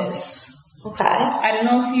Office. Okay. I don't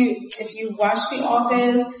know if you watched The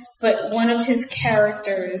Office, but one of his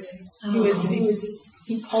characters,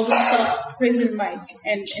 he called himself Prison Mike,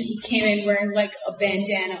 and he came in wearing like a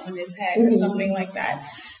bandana on his head or something like that.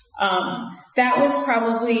 That was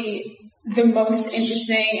probably the most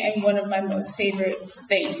interesting and one of my most favorite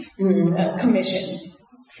things, commissions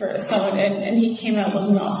for someone, and he came out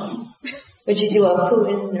looking awesome. Would you do a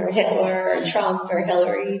Putin or Hitler or Trump or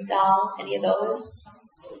Hillary doll? Any of those?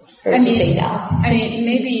 Or maybe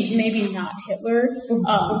not Hitler,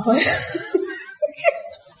 but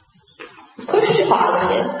could be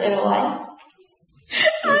positive in a way.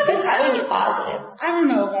 You could swing it positive. I don't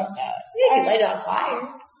know about that. You can light it on fire.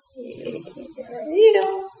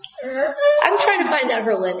 I'm trying to find out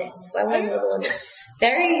her limits. I want to know the limits.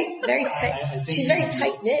 Very, very tight. She's very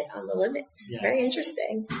tight knit on the limits. It's very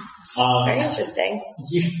interesting. It's very interesting.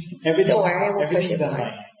 Don't worry, we'll push it more.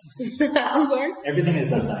 I'm sorry? Everything is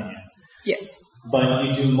done by hand. Yes. But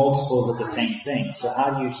you do multiples of the same thing. So how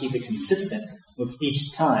do you keep it consistent with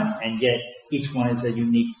each time and yet each one is a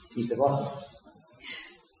unique piece of art?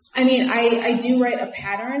 I mean, I do write a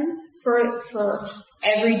pattern for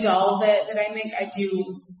every doll that I make. I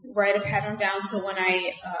do write a pattern down, so when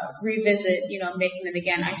I revisit, making them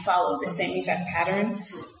again, I follow the same exact pattern.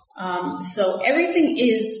 So everything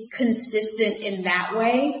is consistent in that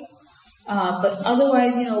way. But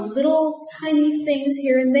otherwise, little tiny things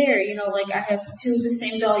here and there, like I have two of the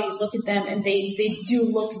same doll, you look at them and they do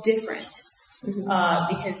look different.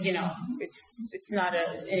 Because, it's not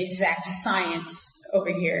an exact science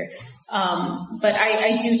over here. But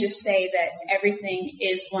I do just say that everything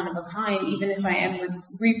is one of a kind, even if I am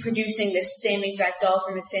reproducing the same exact doll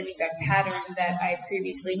from the same exact pattern that I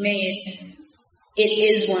previously made. It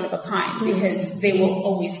is one of a kind because they will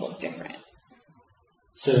always look different.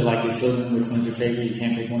 So like your children, which one's your favorite? You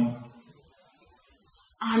can't pick one?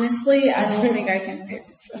 Honestly, I don't think I can pick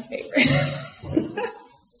a favorite.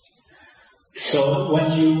 So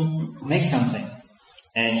when you make something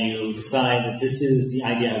and you decide that this is the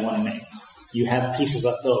idea I want to make, you have pieces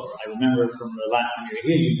left over. I remember from the last time you were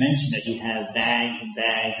here, you mentioned that you have bags and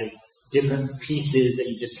bags of different pieces that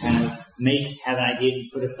you just kind of have an idea you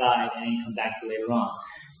put aside and then you come back to later on.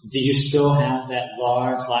 Do you still have that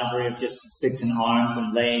large library of just bits and arms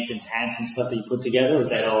and legs and hats and stuff that you put together, or is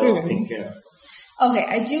that all taken care of? Okay,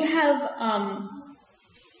 I do have,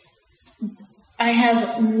 I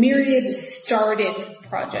have myriad started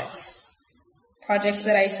projects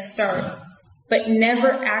that I start, but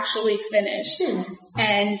never actually finish.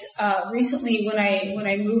 And, recently when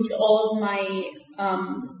I moved all of my,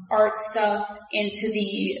 art stuff into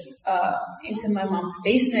my mom's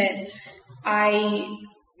basement, I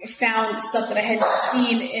found stuff that I hadn't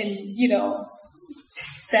seen in,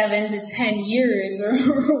 7 to 10 years or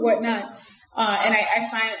whatnot. And I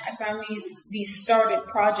found these started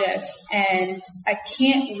projects and I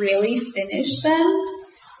can't really finish them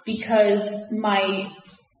because my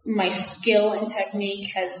skill and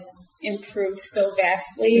technique has improved so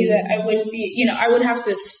vastly that I wouldn't be, I would have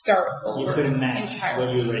to start over. You couldn't match what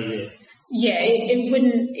you already did. Yeah,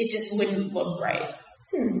 it just wouldn't look right.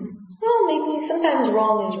 Well, maybe sometimes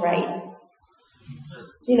wrong is right.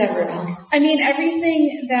 You never know. I mean,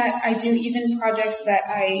 everything that I do, even projects that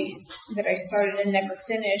I started and never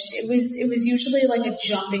finished, it was usually like a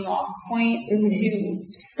jumping off point to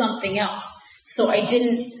something else. So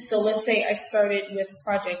let's say I started with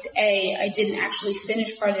project A, I didn't actually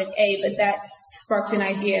finish project A, but that sparked an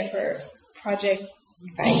idea for project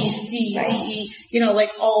B, C, D, E,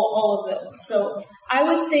 like all of those. So I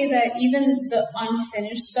would say that even the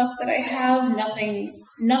unfinished stuff that I have,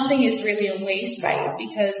 nothing is really a waste,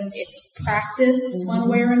 because it's practice one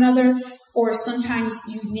way or another, or sometimes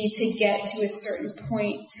you need to get to a certain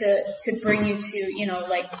point to bring you to,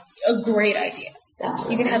 like a great idea.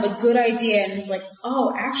 You can have a good idea and it's like,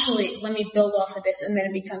 oh, actually, let me build off of this, and then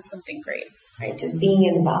it becomes something great. Right, just being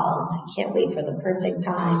involved. You can't wait for the perfect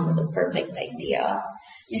time or the perfect idea.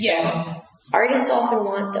 Yeah. artists often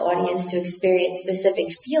want the audience to experience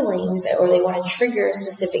specific feelings, or they want to trigger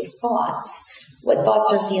specific thoughts. What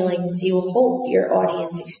thoughts or feelings do you hope your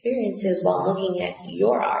audience experiences while looking at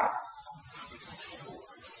your art?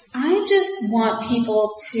 I just want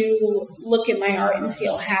people to look at my art and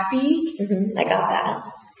feel happy. I got that.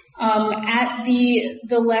 At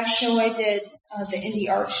the last show I did, the indie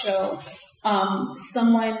art show,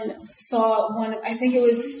 someone saw one. I think it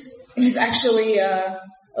was actually a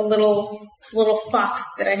little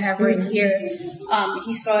fox that I have right here.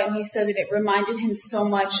 He saw it and he said that it reminded him so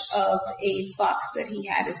much of a fox that he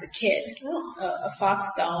had as a kid, a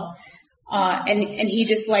fox doll. And he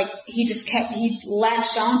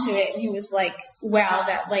latched onto it and he was like, wow,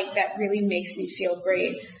 that really makes me feel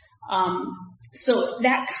great. So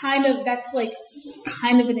that's kind of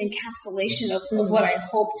an encapsulation of what I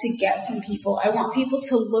hope to get from people. I want people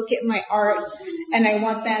to look at my art and I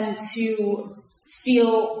want them to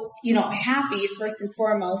feel, happy first and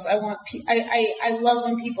foremost. I love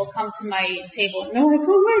when people come to my table and they're like,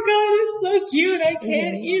 oh my God, it's so cute. I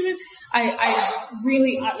can't even, I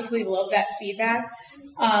really honestly love that feedback.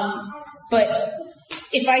 But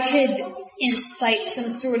if I could incite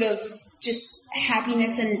some sort of just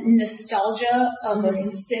happiness and nostalgia of a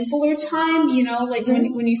simpler time, like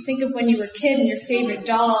when you think of when you were a kid and your favorite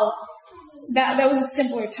doll, that was a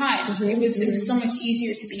simpler time. It was so much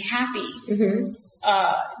easier to be happy.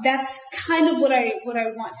 That's kind of what I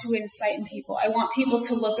want to incite in people. I want people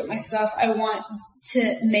to look at my stuff. I want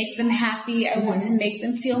to make them happy. I want to make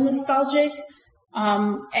them feel nostalgic.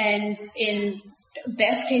 And in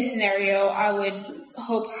best case scenario, I would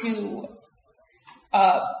hope to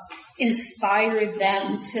inspire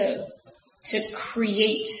them to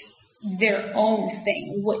create their own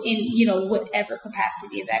thing in whatever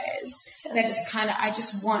capacity that is. That is I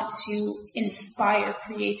just want to inspire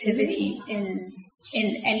creativity in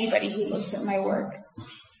anybody who looks at my work.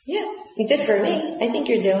 Yeah, you did for me. I think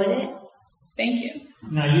you're doing it. Thank you.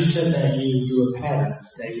 Now, you said that you do a pattern,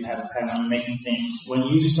 that you have a pattern on making things. When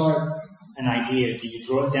you start an idea, do you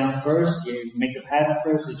draw it down first? Do you make the pattern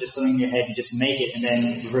first, or just something in your head, you just make it and then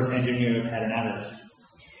reverse engineer a pattern out of it?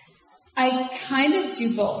 I kind of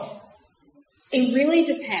do both. It really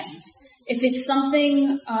depends. If it's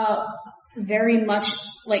something very much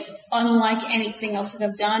unlike anything else that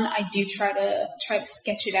I've done, I do try to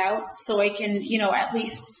sketch it out so I can, at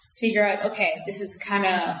least figure out, okay, this is kind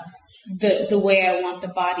of the way I want the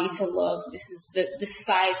body to look. This is the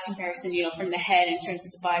size comparison, from the head in terms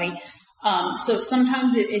of the body. So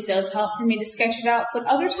sometimes it does help for me to sketch it out, but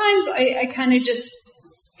other times I kind of just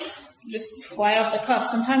fly off the cuff.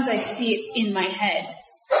 Sometimes I see it in my head.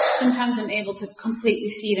 Sometimes I'm able to completely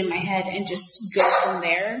see it in my head and just go from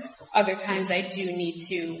there. Other times I do need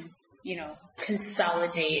to,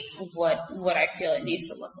 consolidate what I feel it needs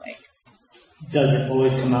to look like. Does it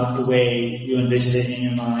always come out the way you envisioned it in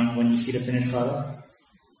your mind when you see the finished product?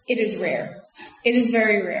 It is rare. It is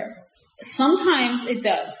very rare. Sometimes it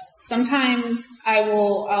does. Sometimes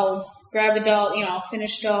I'll grab a doll, I'll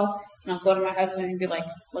finish a doll, and I'll go to my husband and be like,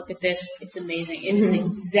 look at this, it's amazing. It is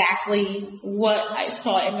exactly what I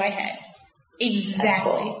saw in my head.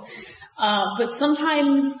 Exactly. But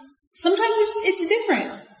sometimes it's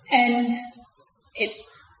different. And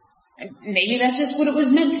maybe that's just what it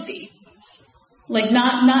was meant to be.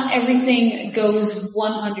 Not everything goes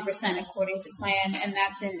 100% according to plan, and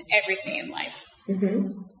that's in everything in life.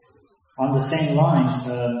 On the same lines,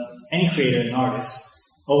 any creator and artist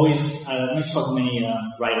always, I've talked to many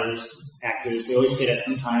writers, actors, they always say that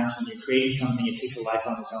sometimes when you're creating something, it takes a life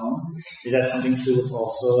on its own. Is that something true with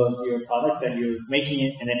also of your products, that you're making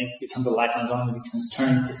it and then it becomes a life on its own and it becomes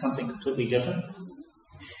turned into something completely different?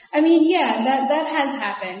 I mean, yeah, that has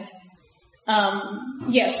happened.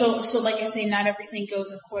 So like I say, not everything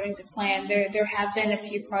goes according to plan. There have been a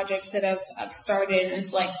few projects that I've started and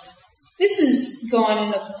it's like, this is going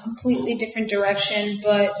in a completely different direction,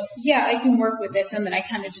 but yeah, I can work with this, and then I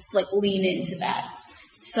kind of just lean into that.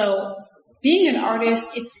 So being an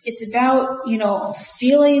artist, it's about,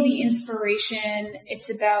 feeling the inspiration.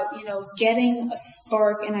 It's about, getting a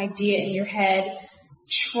spark, an idea in your head,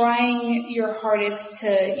 trying your hardest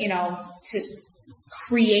to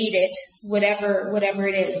create it, whatever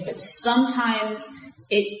it is. But sometimes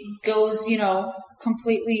it goes,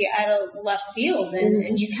 completely out of left field,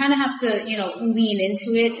 and you kind of have to, lean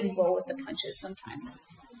into it and roll with the punches sometimes.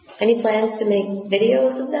 Any plans to make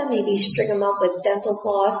videos of them? Maybe string them up with dental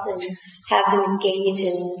floss and have them engage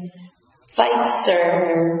in fights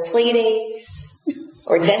or play dates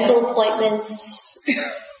or dental appointments?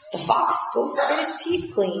 The fox goes to get his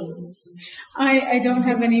teeth cleaned. I don't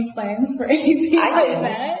have any plans for anything like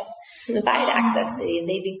that. If I had access to these,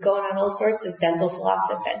 they'd be going on all sorts of dental floss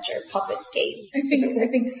adventure puppet games. I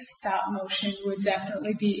think stop motion would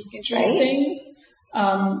definitely be interesting.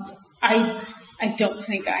 Right? I don't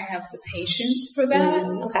think I have the patience for that.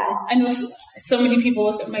 Okay. I know so many people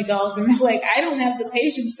look at my dolls and they're like, I don't have the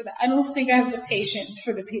patience for that. I don't think I have the patience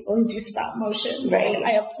for the people who do stop motion. Right.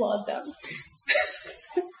 I applaud them.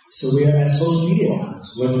 So we are at social media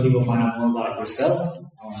owners. Where do people find out more about yourself?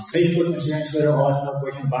 On Facebook, Instagram, Twitter, all that stuff.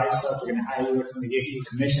 Where you can buy stuff. We're going to hire you. We're going to give you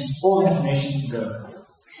commissions. All the information. Go.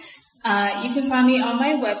 You can find me on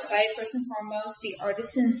my website, first and foremost,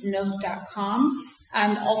 theartisansnook.com.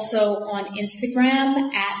 I'm also on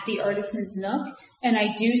Instagram at theartisansnook, and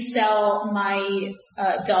I do sell my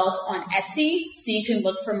dolls on Etsy, so you can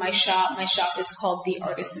look for my shop. My shop is called The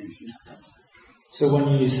Artisan's Nook. So when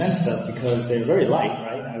you send stuff, because they're very light,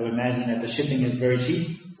 right? I would imagine that the shipping is very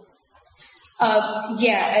cheap.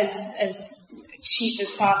 Yeah, as cheap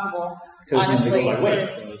as possible. Honestly, they go by weight,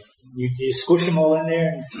 so you squish them all in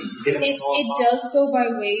there and get them small. It does go by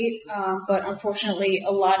weight, but unfortunately,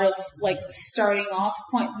 a lot of starting off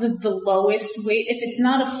point, the lowest weight. If it's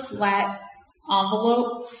not a flat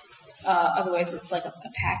envelope, otherwise it's like a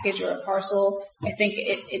package or a parcel. I think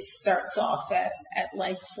it starts off at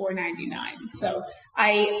 $4.99. So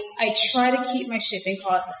I try to keep my shipping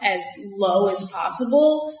costs as low as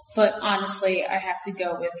possible, but honestly, I have to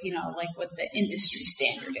go with what the industry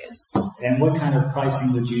standard is. And what kind of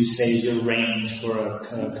pricing would you say is your range for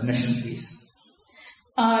a commission piece?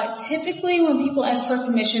 Typically when people ask for a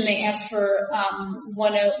commission, they ask for,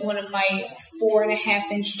 one of my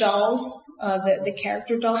 4.5-inch dolls, the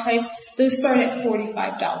character doll types. Those start at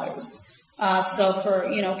 $45. So for,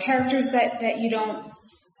 characters that you don't,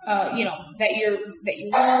 that you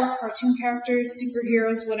love, cartoon characters,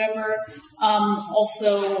 superheroes, whatever,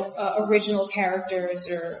 also, original characters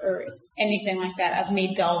or anything like that. I've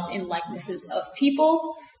made dolls in likenesses of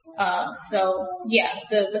people. So yeah,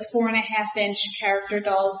 the 4.5-inch character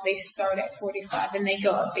dolls, they start at $45 and they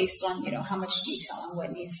go up based on, how much detail and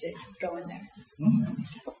what needs to go in there. Mm-hmm.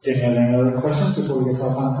 Did you have any other questions before we get to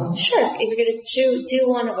our final? Sure. If you're going to do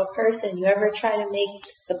one of a person, you ever try to make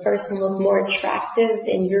the person look more attractive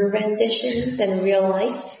in your rendition than real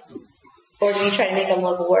life? Or do you try to make them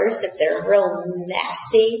look worse if they're real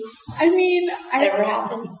nasty? I mean, ever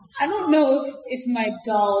happened? I don't know if my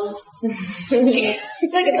dolls.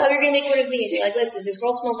 It's like a time you're gonna make one of me, and you're like, listen, this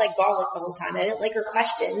girl smells like garlic the whole time. I didn't like her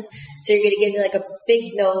questions, so you're gonna give me like a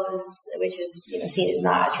big nose, which is seen as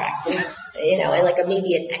not attractive, and like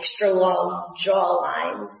maybe an extra long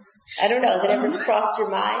jawline. I don't know. Has it ever crossed your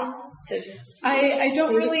mind? I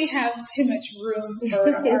don't really have too much room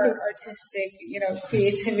for artistic,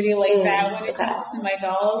 creativity like that when it comes to my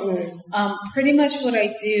dolls. Pretty much what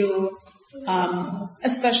I do,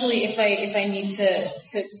 especially if I need to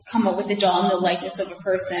come up with a doll in the likeness of a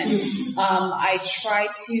person, I try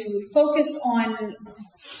to focus on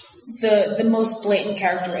the most blatant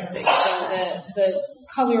characteristics. So the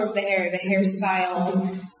color of the hair, the hairstyle,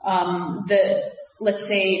 let's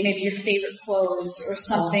say maybe your favorite clothes or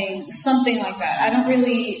something like that. I don't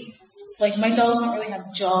really, my dolls don't really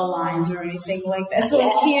have jaw lines or anything like that. So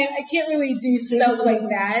I can't really do stuff like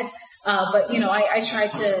that. But I try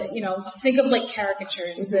to, think of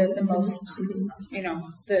caricatures, the most,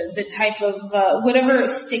 the type of, whatever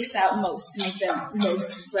sticks out most to make them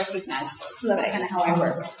most recognizable. So that's kind of how I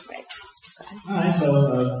work. Right. Alright,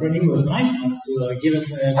 so Brittany was nice enough to give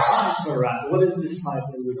us a prize for what is this prize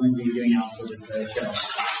that we're going to be giving out for this show?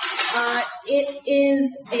 It is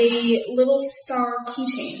a little star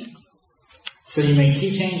keychain. So you make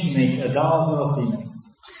keychains, you make dolls, what else do you make?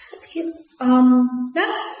 That's cute.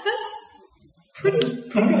 That's pretty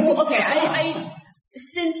cool. Okay, I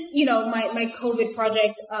since, my COVID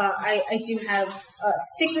project, I do have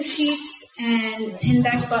sticker sheets and pin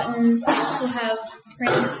back buttons. I also have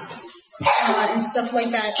prints and stuff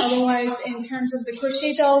like that. Otherwise, in terms of the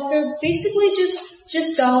crochet dolls, they're basically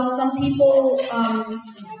just dolls. Some people,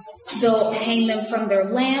 they'll hang them from their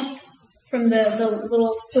lamp, from the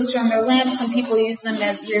little switch on their lamp. Some people use them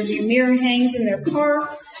as rear view mirror hangs in their car.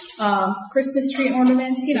 Christmas tree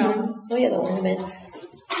ornaments, Oh yeah, the ornaments.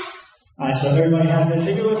 Alright, so everybody has their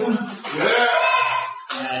ticket with them? Yeah!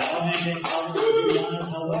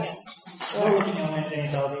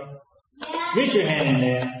 Reach your hand in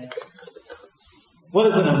there. What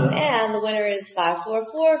is the number? And the winner is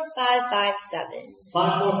 544557.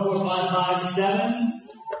 544557.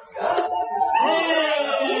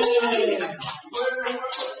 Hey!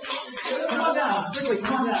 Come on down, quickly,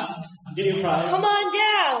 come on down. Get your prize. Come on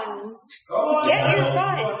down. Get your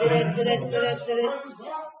prize.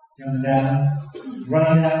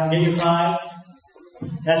 Running down, get your prize.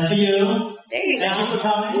 That's for you. There you Thank go. you for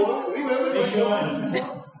coming. Make sure.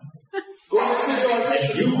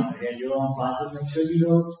 If you want to get your own classes, make sure you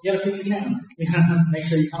go. Yeah, if you can. Make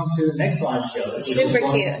sure you come to the next live show. Which Super is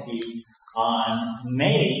going cute. to be on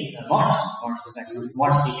March is next week,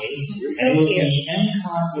 March the 8th. So and it will cute. be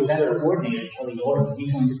MCON event coordinator, Kelly Gordon.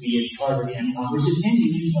 He's going to be in charge of the MCON, which is in the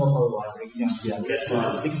East Milford Library. He's going to be on guest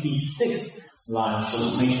list 66 live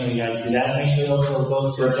shows. Make sure you guys do that. Make sure you also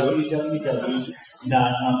go to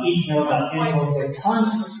www.eastmill.info for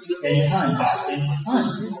tons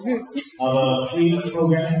of free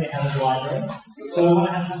programming they have at the library. So we want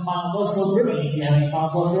to have some final thoughts. So Brittany, if you have any final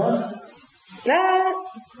thoughts for us?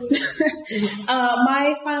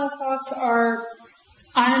 My final thoughts are,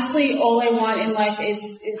 honestly, all I want in life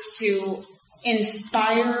is to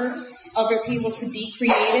inspire other people to be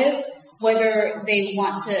creative, whether they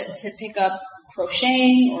want to pick up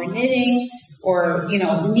crocheting or knitting or,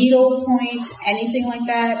 needlepoint, anything like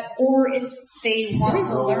that, or if they want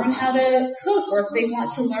to learn how to cook, or if they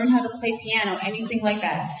want to learn how to play piano, anything like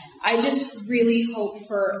that. I just really hope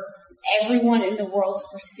for everyone in the world to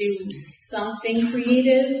pursue something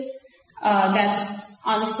creative. That's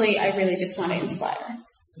honestly, I really just want to inspire.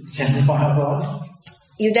 Jennifer, final thoughts?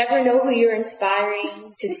 You never know who you're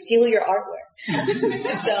inspiring to steal your artwork.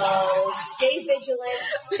 So stay vigilant,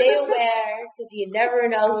 stay aware, because you never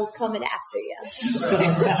know who's coming after you. So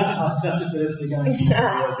that's it for this week on the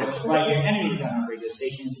right here. Any kind of radio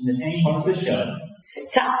station, if you miss any part of the show,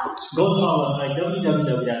 go to our website,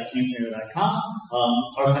 www.itcamefromthere.com.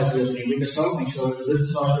 Archives of the week or so. Make sure to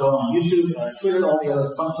listen to our show on YouTube, Twitter, all the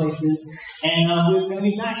other fun places. And we're going to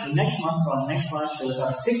be back next month for our next live shows.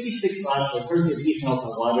 Our 66 live show, courtesy of the East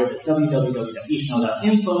Milford Library. That's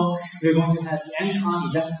www.eastmill.info. We're going to have the MCON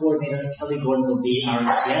event coordinator, Kelly Gordon, will be our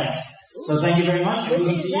guest. So thank you very much, and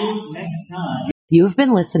we'll see you next time. You've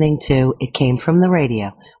been listening to It Came From the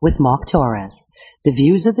Radio with Mark Torres. The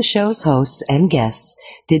views of the show's hosts and guests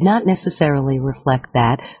did not necessarily reflect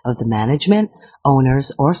that of the management,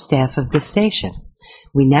 owners, or staff of the station.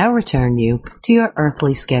 We now return you to your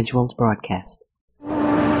earthly scheduled broadcast.